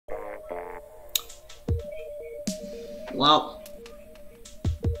Well,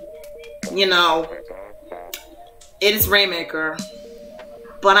 you know, it is Rainmaker,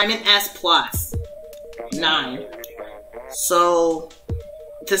 but I'm in S+, 9. So,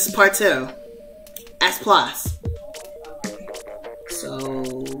 this is part 2. S+. So,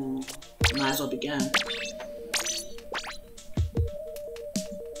 might as well begin.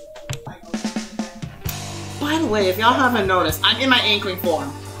 By the way, if y'all haven't noticed, I'm in my Inkling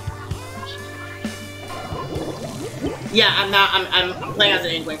form. Yeah, I'm playing as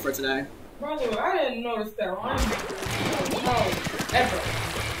an Inkling for today. Brother, I didn't notice that one. No, ever.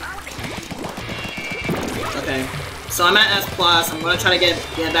 Okay, so I'm at S+. I'm gonna try to get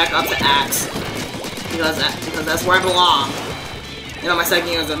back up to X because that's where I belong. You know, my second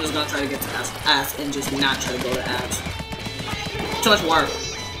year is I'm just gonna try to get to S and just not try to go to X. Too much work.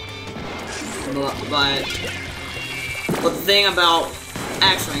 But the thing about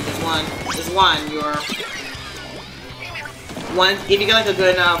X rank is if you get like a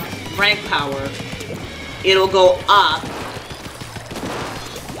good enough rank power, it'll go up.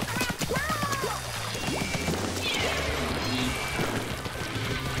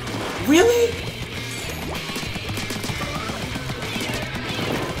 Really?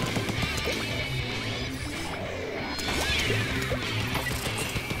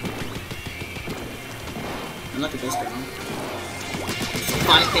 And look at this girl. So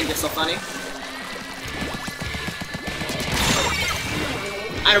funny, think it's so funny.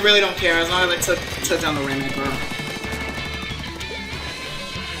 I really don't care as long as I took down the Rainmaker.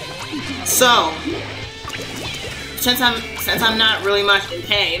 So, since I'm not really much in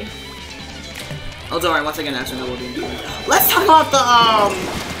pain. Oh, don't worry. Once again, actually, I will be in pain. Let's talk about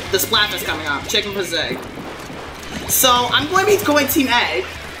the Splat that's coming up. Chicken vs. egg. So I'm going to be going Team Egg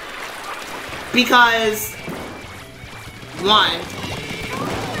because one,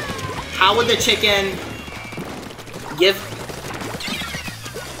 how would the chicken give?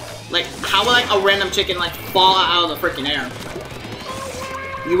 Like, how would, like, a random chicken, like, fall out of the freaking air?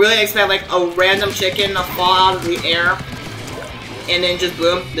 You really expect, like, a random chicken to fall out of the air, and then just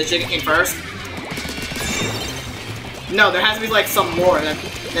boom, the chicken came first? No, there has to be, like, some more that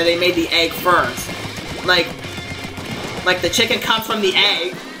they made the egg first. Like, the chicken comes from the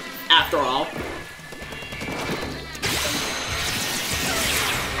egg, after all.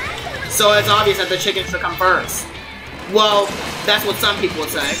 So it's obvious that the chicken should come first. Well, that's what some people would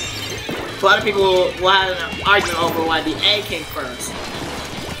say. A lot of people will have an argument over why the egg came first.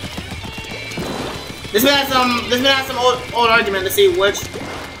 This man has some old argument to see which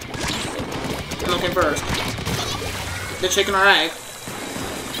came first, the chicken or egg.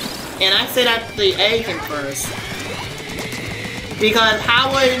 And I say that the egg came first because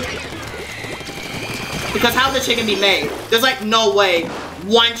how would the chicken be made? There's like no way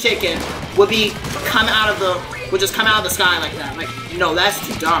one chicken would just come out of the sky like that. Like, no, that's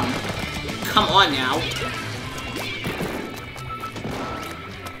too dumb. Come on now.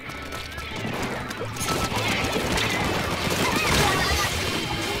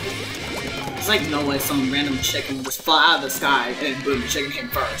 It's like no way some random chicken would just fall out of the sky and then boom, the chicken came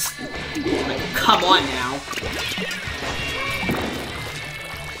first. Like, come on now.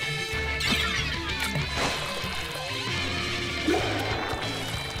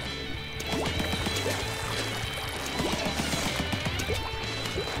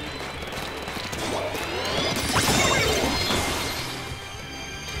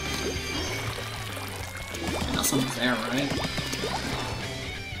 Someone's there, right?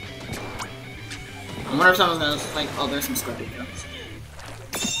 I wonder if someone's gonna, like, oh, there's some scripted jokes.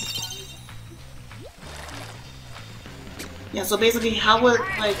 Yeah, so basically, how would,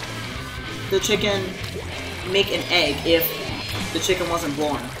 like, the chicken make an egg if the chicken wasn't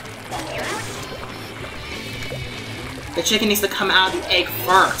born? The chicken needs to come out of the egg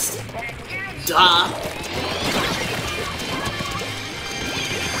first. Duh.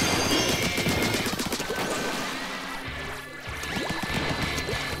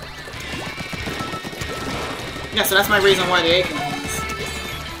 Yeah, so that's my reason why the egg can lose.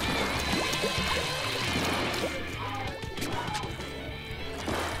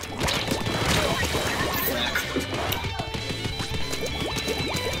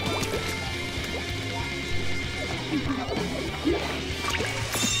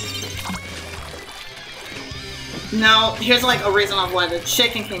 Now, here's like a reason of why the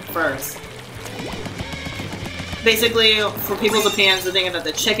chicken came first. Basically, for people's opinions, the thing is that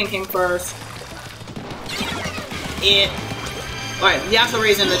the chicken came first. Alright, the actual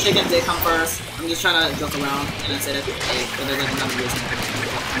reason the chicken did come first, I'm just trying to joke around and say that the egg, but there's like another reason.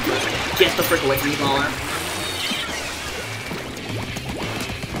 Get the frick away from me, baller.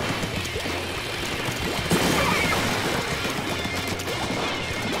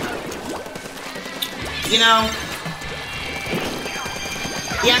 You know,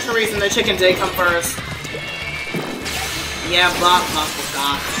 the actual reason the chicken did come first. Yeah, Bob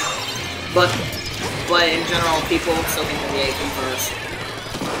forgot. But in general, people still think that the egg came first.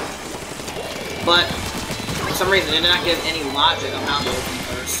 But for some reason, it did not give any logic on how the egg came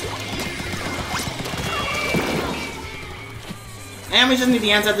first. And we just need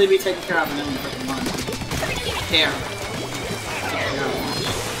the ancestor to be taken care of, and then we freaking run. Here.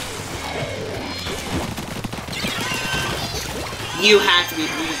 You had to be. You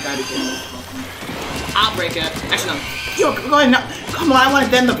just gotta be kidding me. I'll break it. Actually, no. Yo, go ahead. No. Come on, I wanted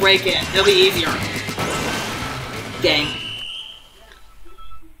them to break it. It'll be easier. Dang.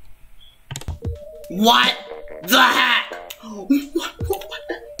 What the heck?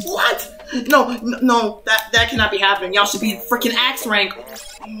 What? No, that cannot be happening. Y'all should be in freaking X rank.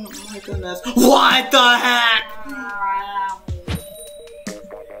 Oh my goodness. What the heck?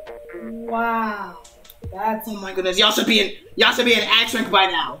 Wow. That's Oh my goodness. Y'all should be in X rank by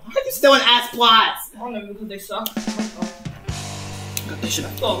now. How are you still in S plots? I don't know because they suck. They should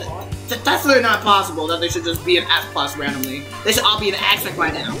that's really not possible that they should just be in S plus randomly. They should all be in X rank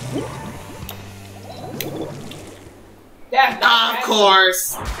by now. Yeah, Of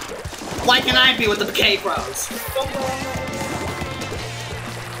course. Why can I be with the K Pros?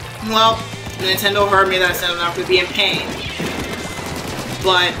 Well, Nintendo heard me that I said I'm not going to be in pain.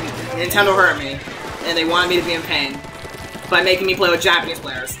 But Nintendo heard me, and they wanted me to be in pain by making me play with Japanese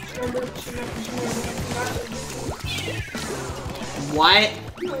players. What?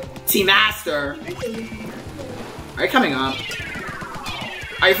 Team Master? Are you coming up?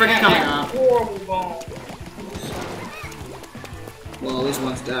 Are you freaking coming up? Well, at least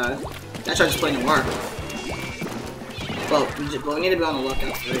one's dead. That charge is playing to work. Well, we need to be on the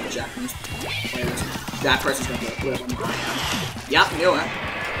lookout for the Japanese players. That person's gonna play with them. Yep, knew it.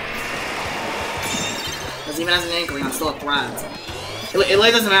 Because even as an Inkling, I'm still a threat. It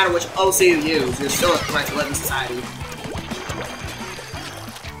really doesn't matter which OC you use, you're still a threat to live in society.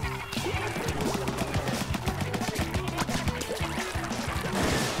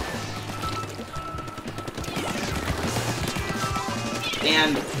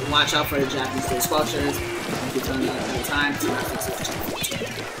 And watch out for the Japanese state squelchers. I'll be telling you that all the time.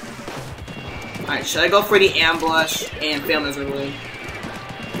 Alright, should I go for the ambush and fail miserably?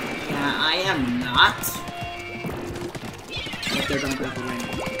 Yeah, I am not. But they're gonna grab the ring.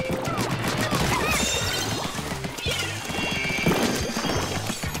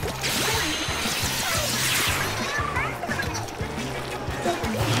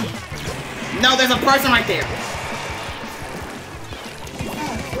 No, there's a person right there!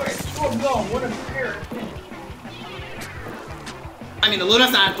 What a pair. I mean, the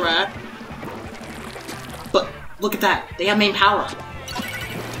Luna's not a threat. But, look at that. They have main power.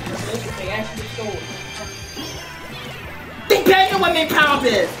 They actually stole it. They barely know what main power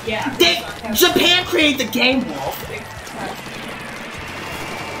is! Yeah. Japan created the Game Wolf.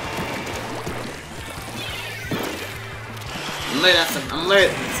 I'm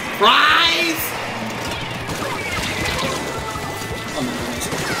lit. Surprise! Oh my goodness.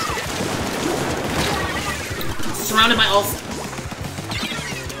 Surrounded by all.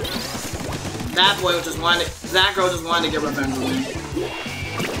 That boy just wanted. That girl just wanted to get revenge on me.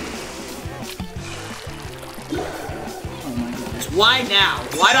 Oh my goodness. Why now?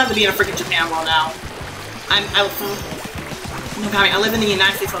 Why do I have to be in a freaking Japan world now? I live in the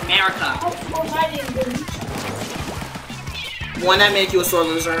United States of America. Wouldn't that make you a sore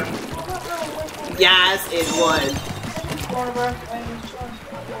loser? Yes, it would.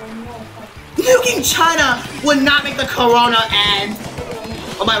 Nuking China would not make the corona end.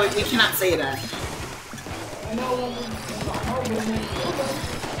 Oh, by the way, we cannot say that.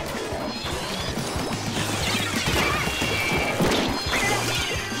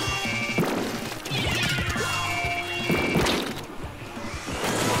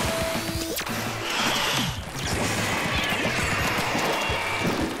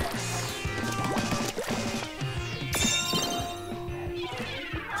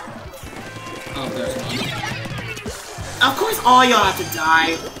 Oh, there's one. Of course, all y'all have to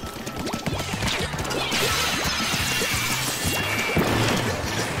die.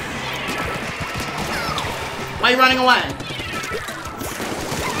 Why are you running away?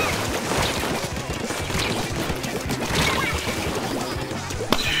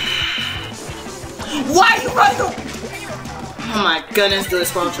 Why are you running away? Oh my goodness, the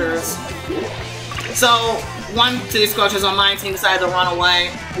squelchers. So, one of the squelchers on my team decided to run away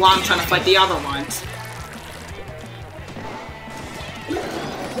while I'm trying to fight the other ones.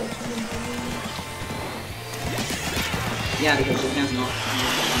 Yeah, because Japan's not.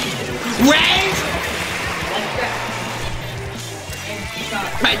 Range!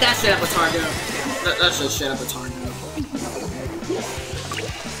 Right, that's shit up a target. That's just shit up a target.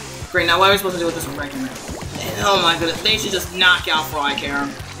 Great, now what are we supposed to do with this freaking? Oh my goodness, they should just knock out for all I care.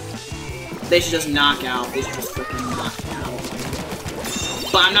 They should just knock out. They should just freaking knock out.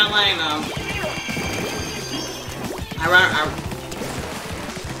 But I'm not letting them.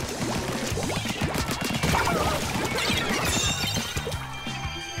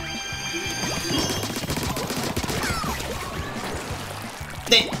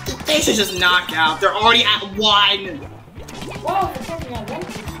 They should just knock out. They're already at 1. Wow, they're talking about 1.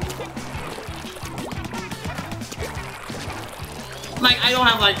 Like, I don't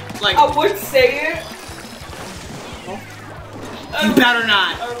have like. I would say it. You better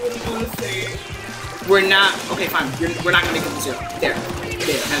not. I wouldn't want to say it. We're not. Okay, fine. We're not gonna make them 0. There. End of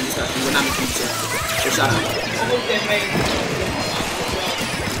discussion. We're not making them 0. So shut up.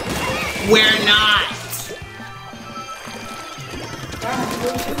 We're not.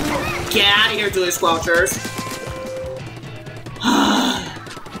 Get out of here, Julius Squelchers.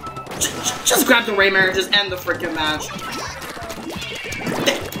 Just grab the Rainmaker, just end the freaking match.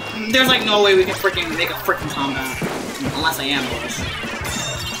 There's like no way we can freaking make a freaking combat. Unless I ambush.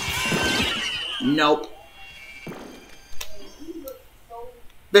 Nope.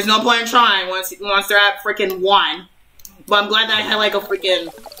 There's no point in trying once they're at freaking 1. But I'm glad that I had like a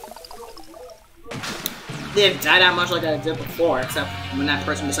freaking... They didn't die that much like I did before, except when that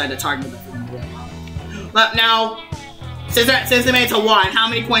person decided to target me. But now, since they made it to 1, how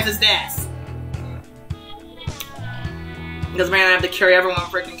many points is this? Because man, I have to carry everyone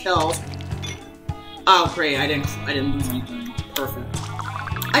freaking kills. Oh great, I didn't lose anything. Perfect.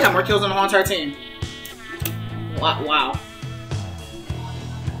 I got more kills than the whole entire team. Wow.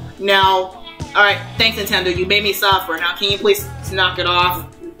 Now, alright, thanks Nintendo, you made me suffer. Now can you please knock it off?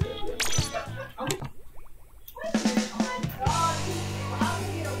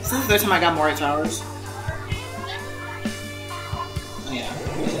 Is that the third time I got Mori Towers? Oh yeah,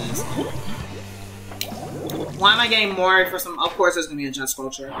 it is. Why am I getting Mori for some... Of course there's gonna be a Jet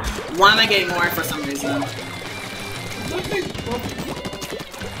Sculpture. Why am I getting Mori for some reason?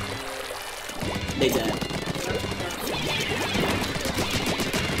 They did.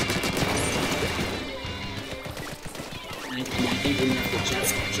 I think we nerfed the Jet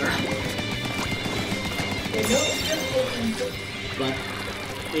Sculpture. But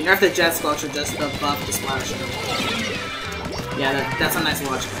they nerfed the Jet Sculpture just to buff the Splash. Yeah, that's a nice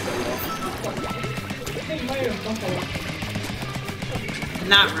watch.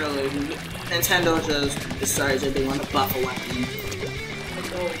 Not really. Nintendo just decided that they want to buff a weapon.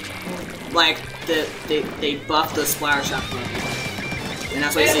 Like, they buffed the Splatter Shot button. And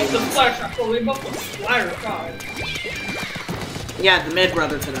that's what you see. The Splatter Shot, we buffed the Splatter Shot. Yeah, the mid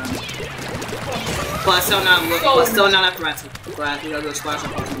brother to them. But still not a threat to because the Splatter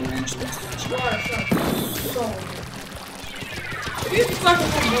Shot button eventually.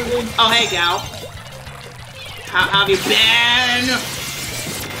 Oh hey gal. How have you been?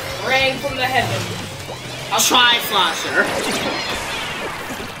 Rain from the heavens. I'll try Slosher.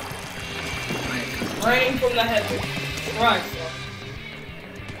 Rain from the heavens. Right.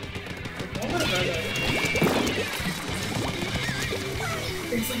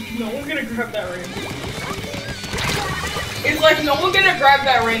 It's like no one's gonna grab that rain. It's like no one's gonna grab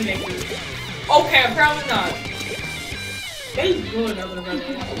that Rainmaker. Okay, apparently not. They really not gonna grab that.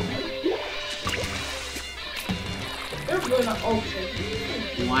 They're really not. Oh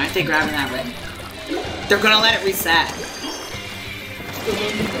shit. Why aren't they grabbing that ring? They're gonna let it reset.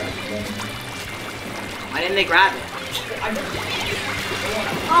 Why didn't they grab it?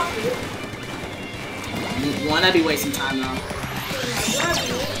 One, I'd be wasting time though.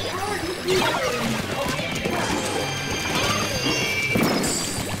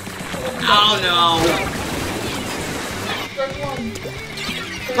 Oh no!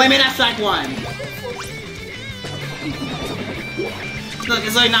 Wait a minute, that's strike 1. Look,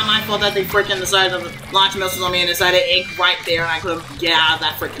 it's like not my fault that they freaking decided to launch missiles on me and decided to ink right there and I couldn't get out of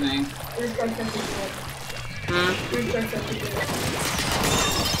that freaking thing.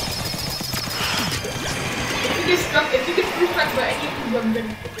 If you get 3 strikes by anything, I'm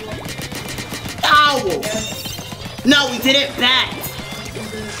gonna pick you up. Ow! No, we didn't bet!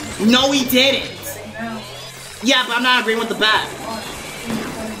 No, we didn't! Yeah, but I'm not agreeing with the bet.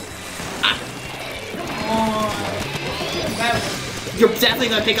 You're definitely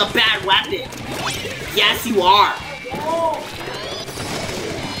gonna pick a bad weapon. Yes, you are.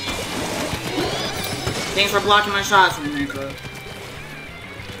 Thanks for blocking my shots, Rainmaker.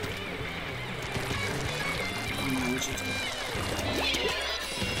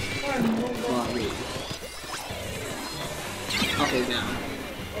 you go.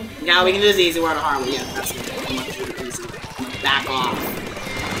 Now we can do this easy word or hard way. Yeah, that's good. I'm gonna do the easy. I'm gonna back off.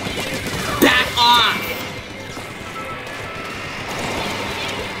 Back off!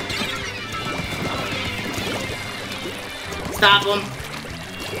 Stop him.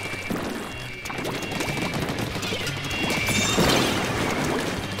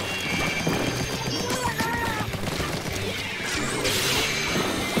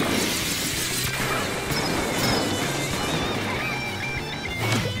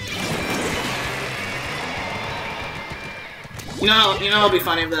 You know it'd be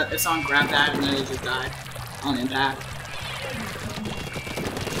funny if someone grabbed that and then it just died on impact.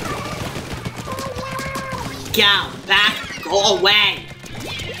 Go back, go away.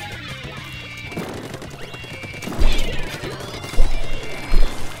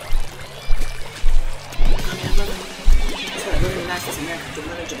 It's really nice to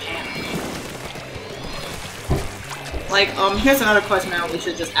live in Japan. Like, here's another question now we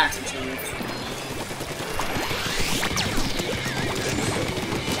should just ask each other.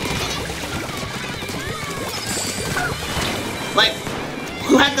 Like,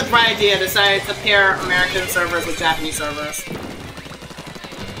 who had the bright idea to decide to pair American servers with Japanese servers?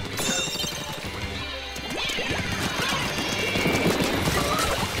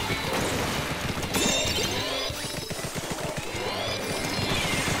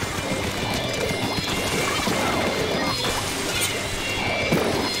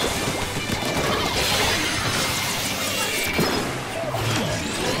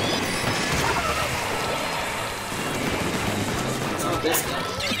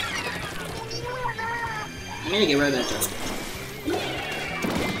 I need to get rid of that just.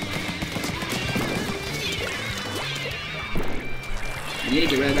 I need to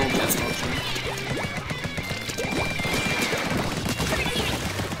get rid of that just culture.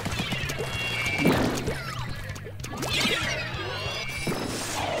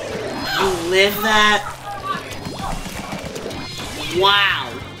 You live that?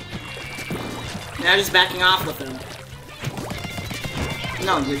 Wow. Now just backing off with him.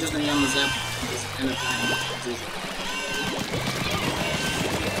 No, you're just gonna end the zip. Just end up dying.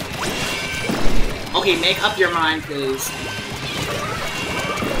 Okay, make up your mind, please.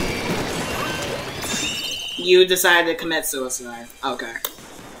 You decided to commit suicide. Okay.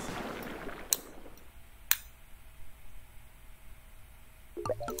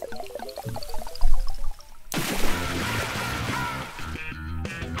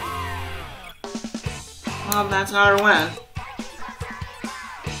 Well, that's not our win.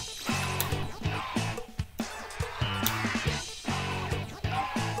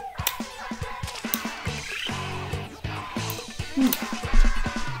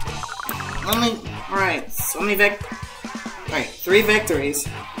 Alright, so many Alright, 3 victories.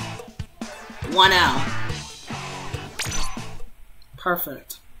 1 L.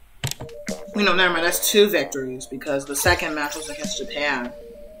 Perfect. Wait, no, never mind, that's 2 victories, because the second match was against Japan.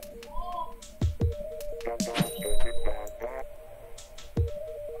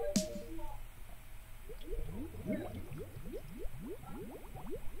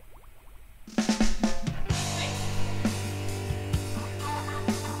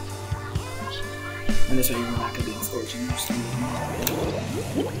 And this way you're not gonna be on stage and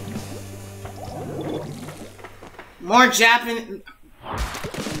more Japan.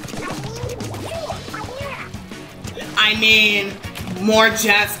 I mean, more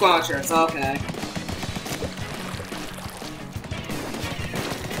jet squelchers. Okay.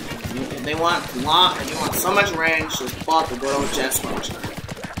 They want so much range. Just bought the good old jet squelcher.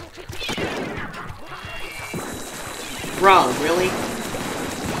 Bro, really?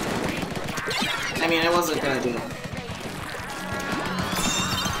 I mean, it was a good idea.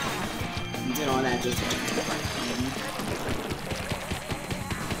 You did all that just to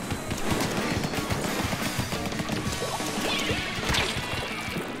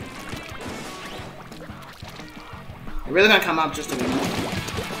They're really gonna come up just to win.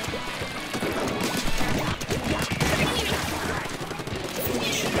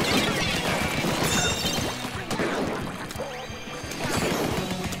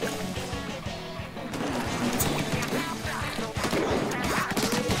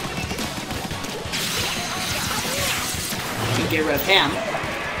 Get rid of him.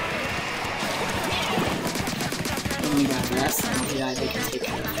 And we got this. Yeah, they can take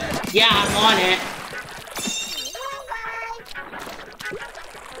care of that. Yeah, I'm on it.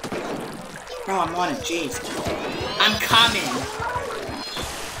 Bro, I'm on it. Jeez. I'm coming.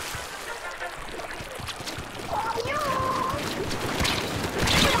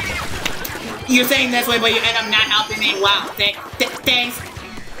 You're saying this way, but you end up not helping me. Wow. Thanks,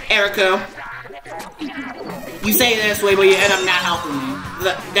 Erico. You say it this way, but you end up not helping me.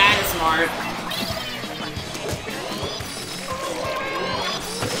 That is smart.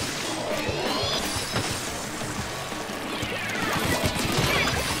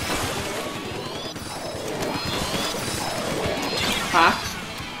 Huh?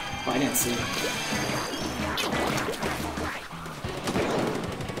 Oh, I didn't see it.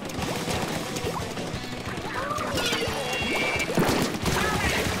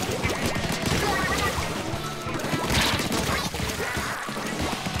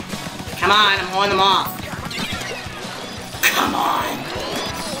 Come on, I'm holding them off. Come on.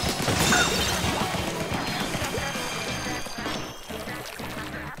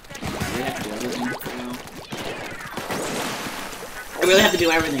 I really have to do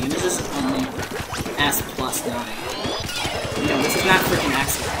everything, and this is only S plus 9. No, this is not freaking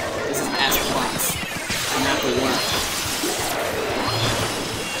S. This is S plus. And that will work.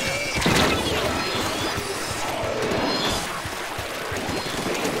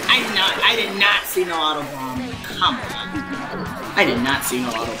 I did not see no auto bomb. Come on. I did not see no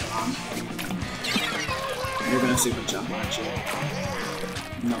auto bomb. You're gonna super jump, aren't you?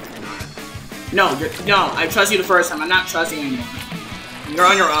 No, you're not. No, I trust you the first time. I'm not trusting you anymore. You're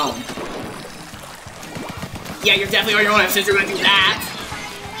on your own. Yeah, you're definitely on your own since you're gonna do that.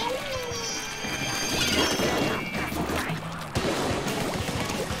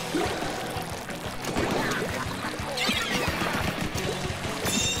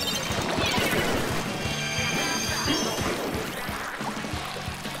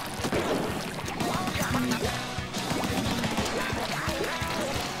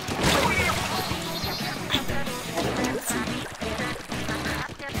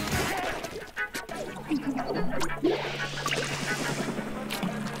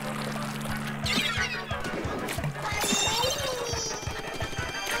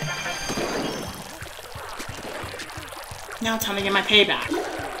 Now time to get my payback.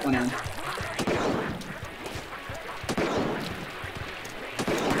 Whatever.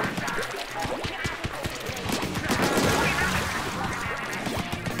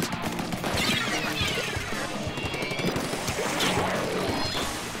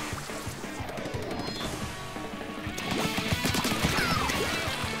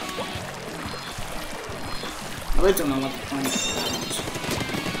 I really don't know what the point of that is.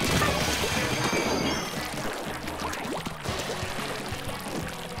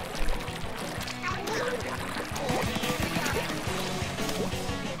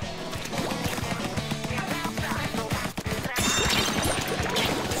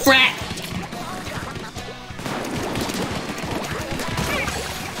 Frat!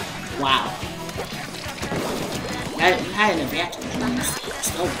 Wow. I had an advantage.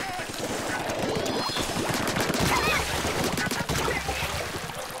 Still.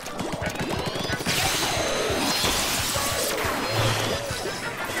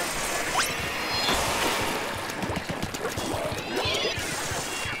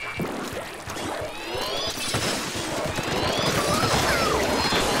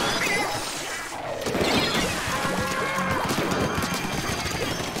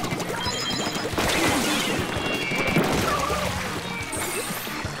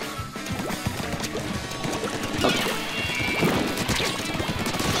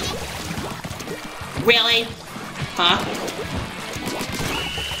 Really? Huh?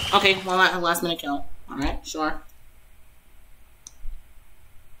 Okay, well, last minute kill. Alright, sure.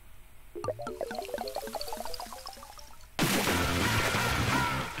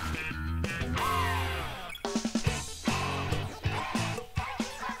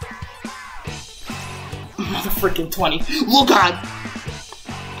 Mother freaking 20. Oh god!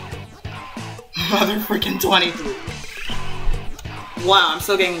 Mother freaking 23. Wow, I'm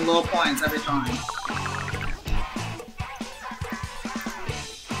still getting low points every time.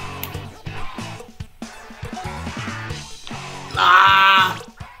 Ah!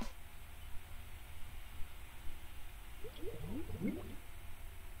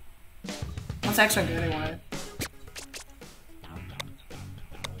 What's extra good anyway?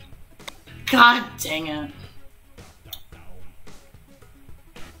 God dang it.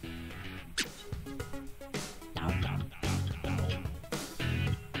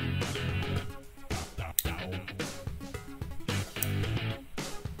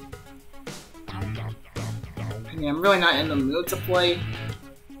 I mean, I'm really not in the mood to play,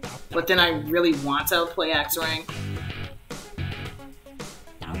 but then I really want to play X-Rank.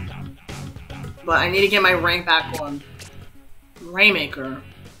 But I need to get my rank back on Rainmaker.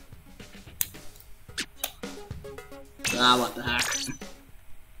 Ah, what the heck.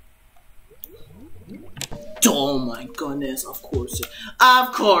 Oh my goodness, of course.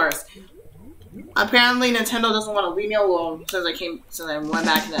 Of course! Apparently, Nintendo doesn't want to leave me alone since I went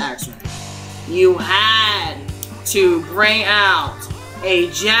back to the action. You had to bring out a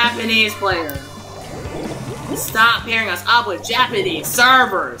Japanese player. Stop pairing us up with Japanese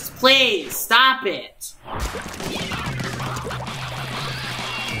servers. Please, stop it.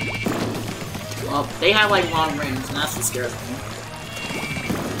 Well, they have like long range, and that's what scares me.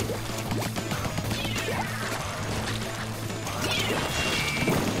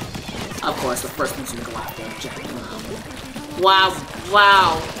 Of course, the first person to go after Jack. Wow,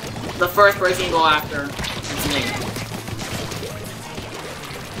 wow. The first person to go after is me.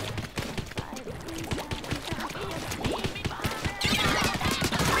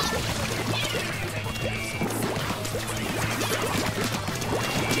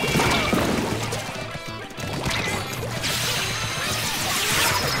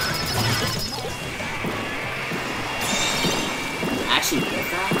 Actually did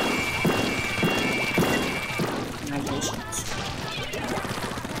that? Congratulations.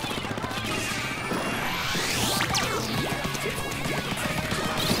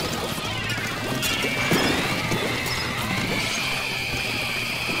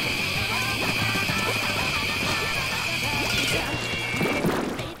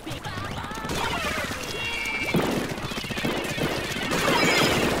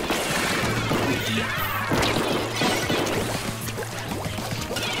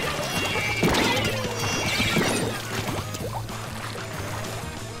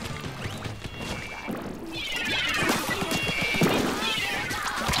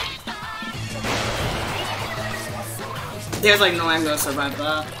 There's like no way I'm gonna survive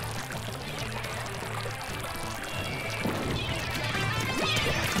that.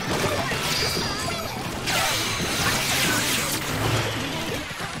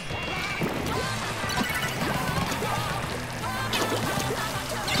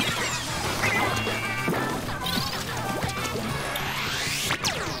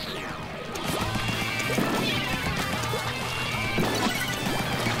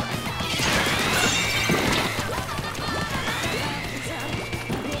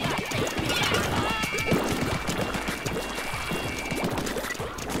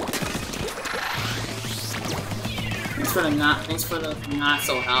 Thanks for the not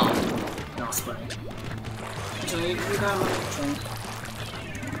so help. No spray. So you got my control.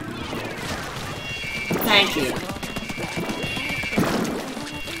 Thank you.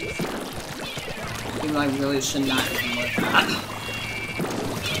 Even though I really should not even work that.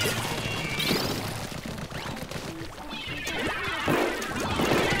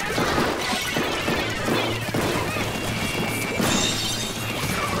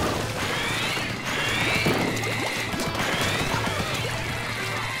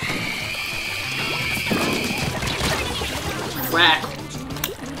 Crack.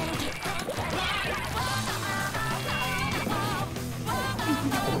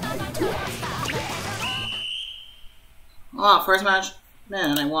 Oh, first match?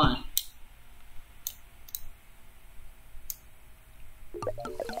 Man, I won.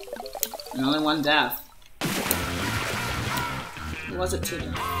 And only one death. Or was it 2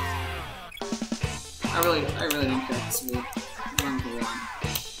 deaths? I really don't care this week.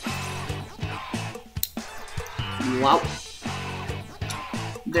 1-1. Wow.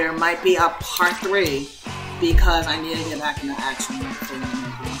 There might be a part 3 because I need to get back into action for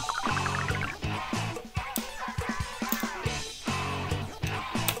Rainmaker.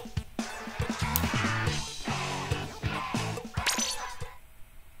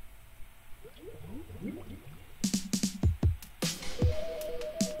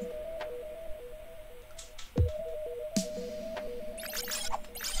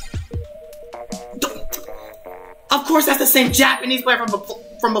 Of course, that's the same Japanese player from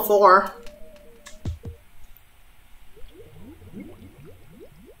before.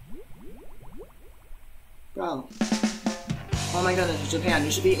 Bro. Oh my goodness, Japan,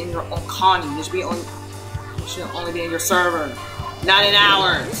 you should be in your own con. You should only be in your server, not in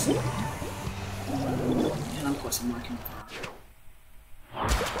ours. And of course, I'm working with her.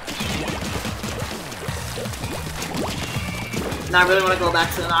 Now I really want to go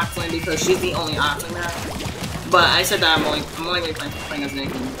back to the Inkling because she's the only Inkling there. But I said that I'm only going to be playing as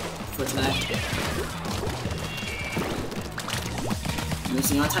Inkling for today. You'll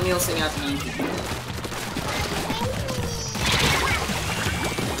see, one time you'll see me as Inkling.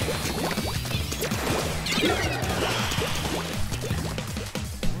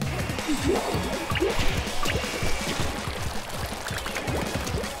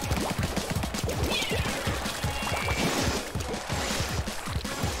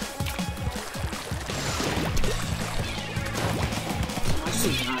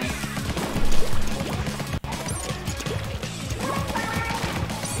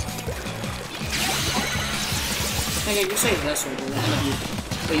 Nigga, you say this right there,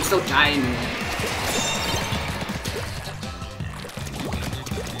 but you still die in me.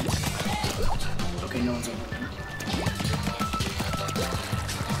 Okay, no one's over there.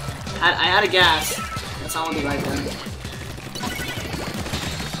 I had a gas. That's all I'll be right there.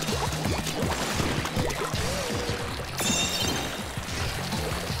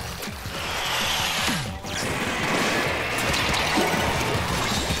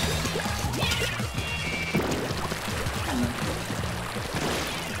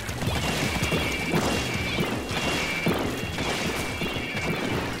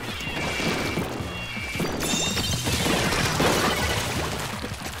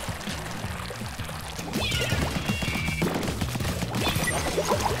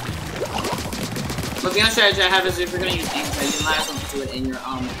 But the other strategy I have is if you're gonna use Inkling, you might as well do it in your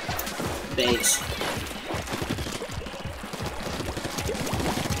base.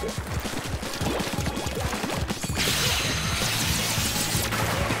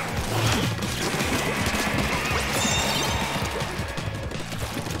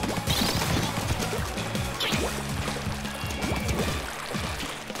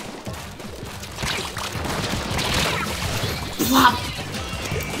 Plop!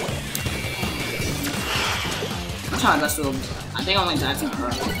 I'm trying my best to. I think I only died to her.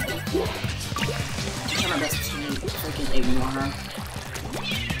 I'm trying my best to freaking ignore her.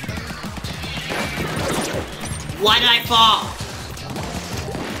 Why did I fall?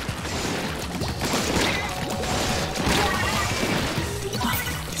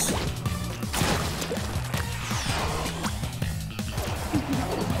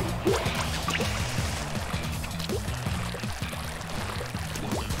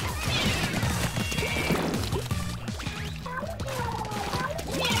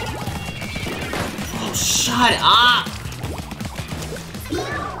 Shut up!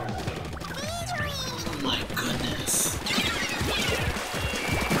 Oh my goodness.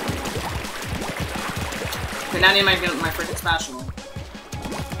 Okay, now I need my freaking special.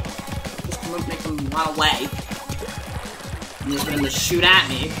 Just make them run away. I'm just gonna shoot at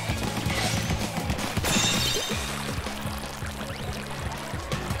me.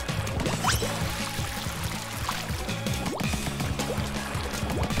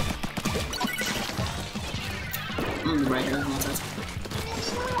 Right here,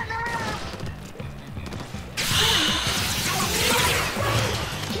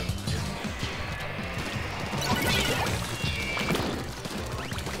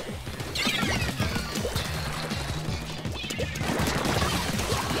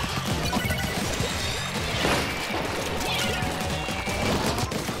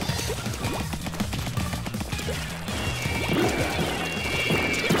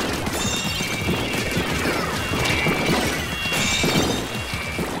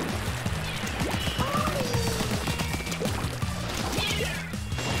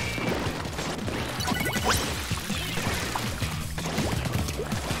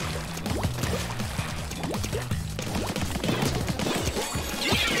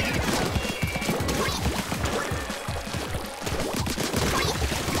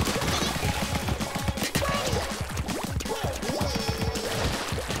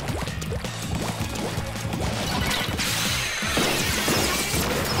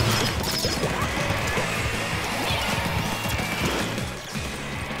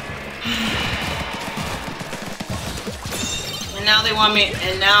 and now they want me,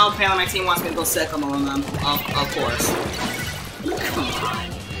 and now apparently my team wants me to go second on them, of course. Come on.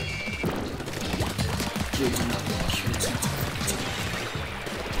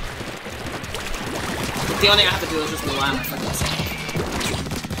 The only thing I have to do is just rely on my fucking self.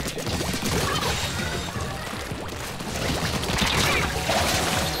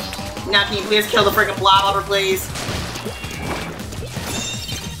 Now can you please kill the freaking blob lover, please?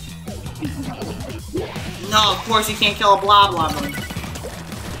 No, of course you can't kill a blob lover.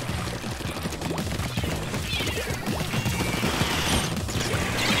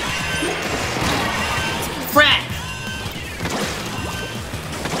 Frick!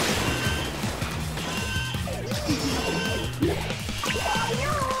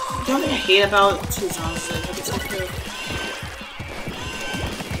 Don't I hate about two zombies? It's so cool.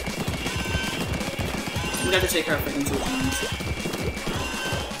 We have to take care of freaking two zombies.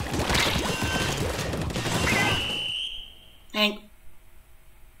 Hank.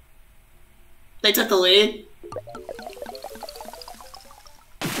 They took the lead?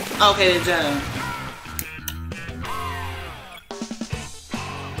 Okay, they did.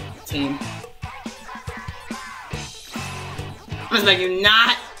 Team. I'm just begging you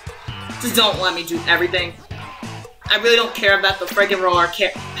not. Just don't let me do everything. I really don't care about the friggin' roller.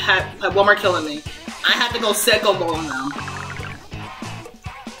 Have one more killing me. I have to go sicko mode on them.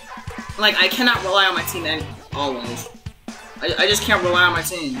 Like, I cannot rely on my team always. I just can't rely on my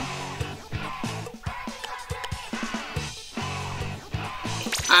team.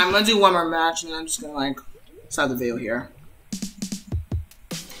 I'm gonna do one more match, and then I'm just gonna, like, start the video here.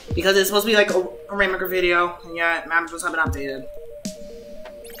 Because it's supposed to be, like, a Rainmaker video, and yet, maps haven't updated.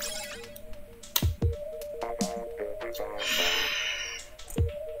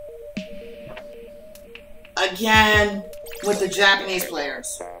 Again, with the Japanese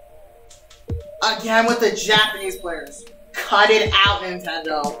players. Again, with the Japanese players. Cut it out,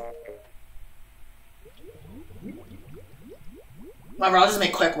 Nintendo. Whatever, I'll just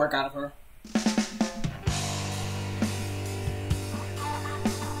make quick work out of her.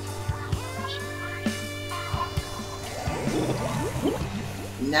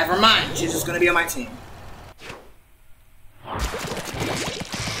 Never mind, she's just gonna be on my team.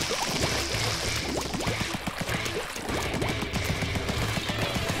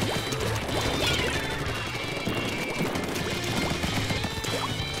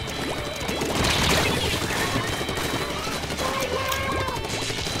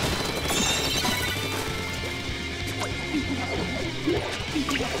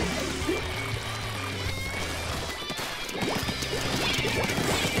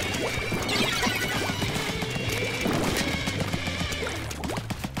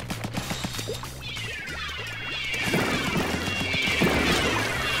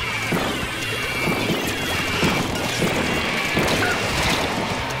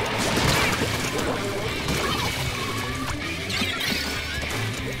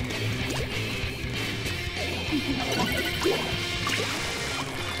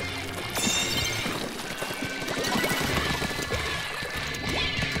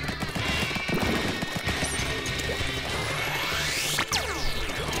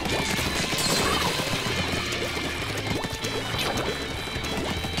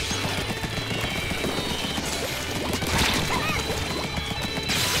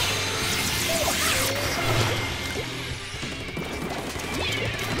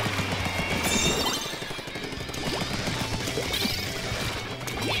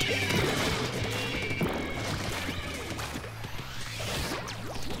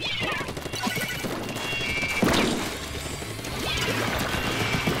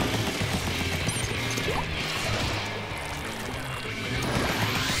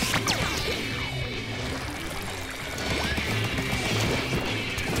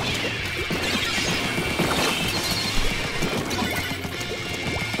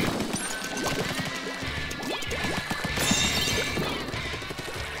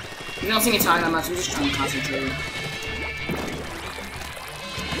 You don't see me talking that much, I'm just trying to concentrate.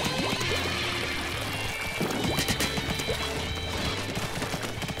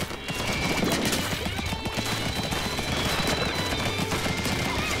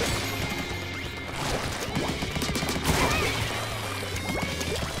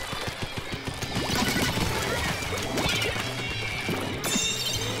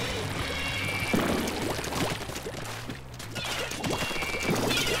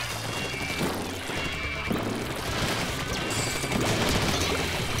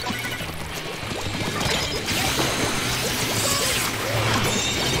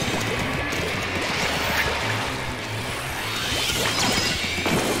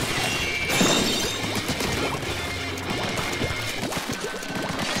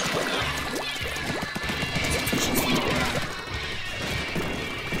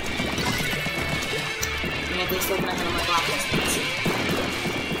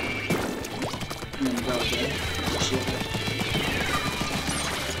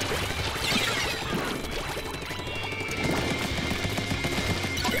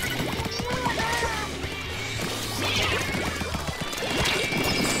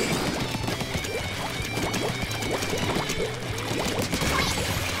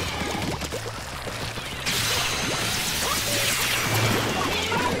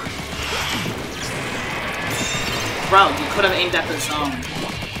 Bro, you could have aimed at the zone.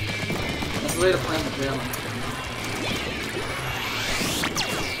 That's the way to play the villain.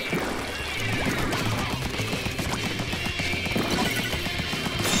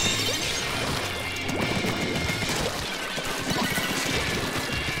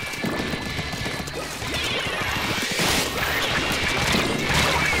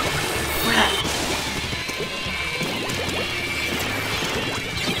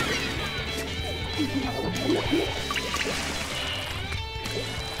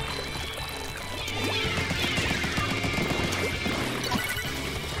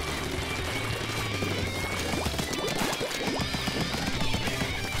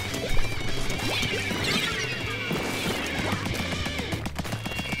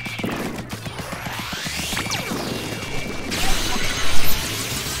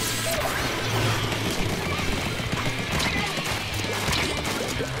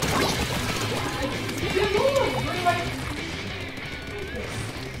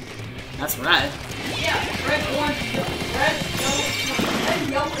 That's red. Yeah, red, orange, red,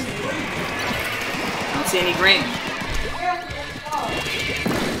 yellow, and green. I don't see any green. Yeah,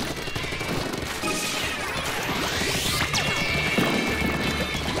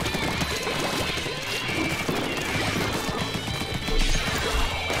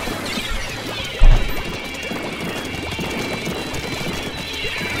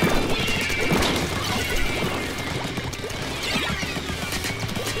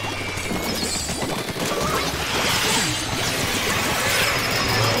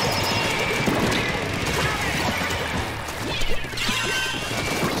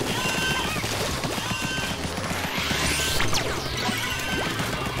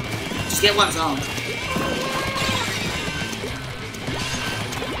 Just get one zone.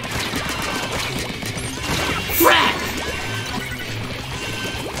 Frack!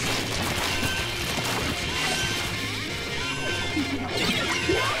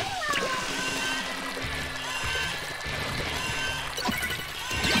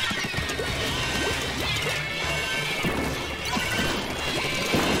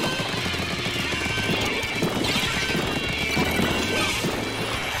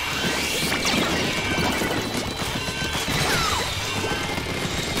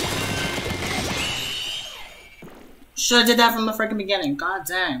 Should've did that from the freaking beginning. God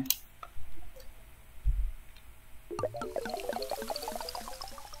dang.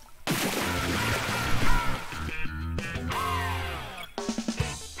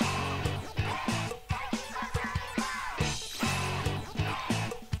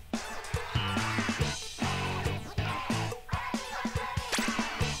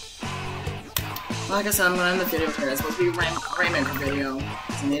 Like I said, I'm gonna end the video here. It's supposed to be Rainmaker video.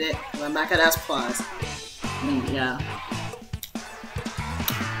 I need it. I'm back at S+. Yeah.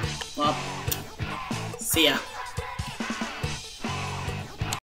 Well, see ya.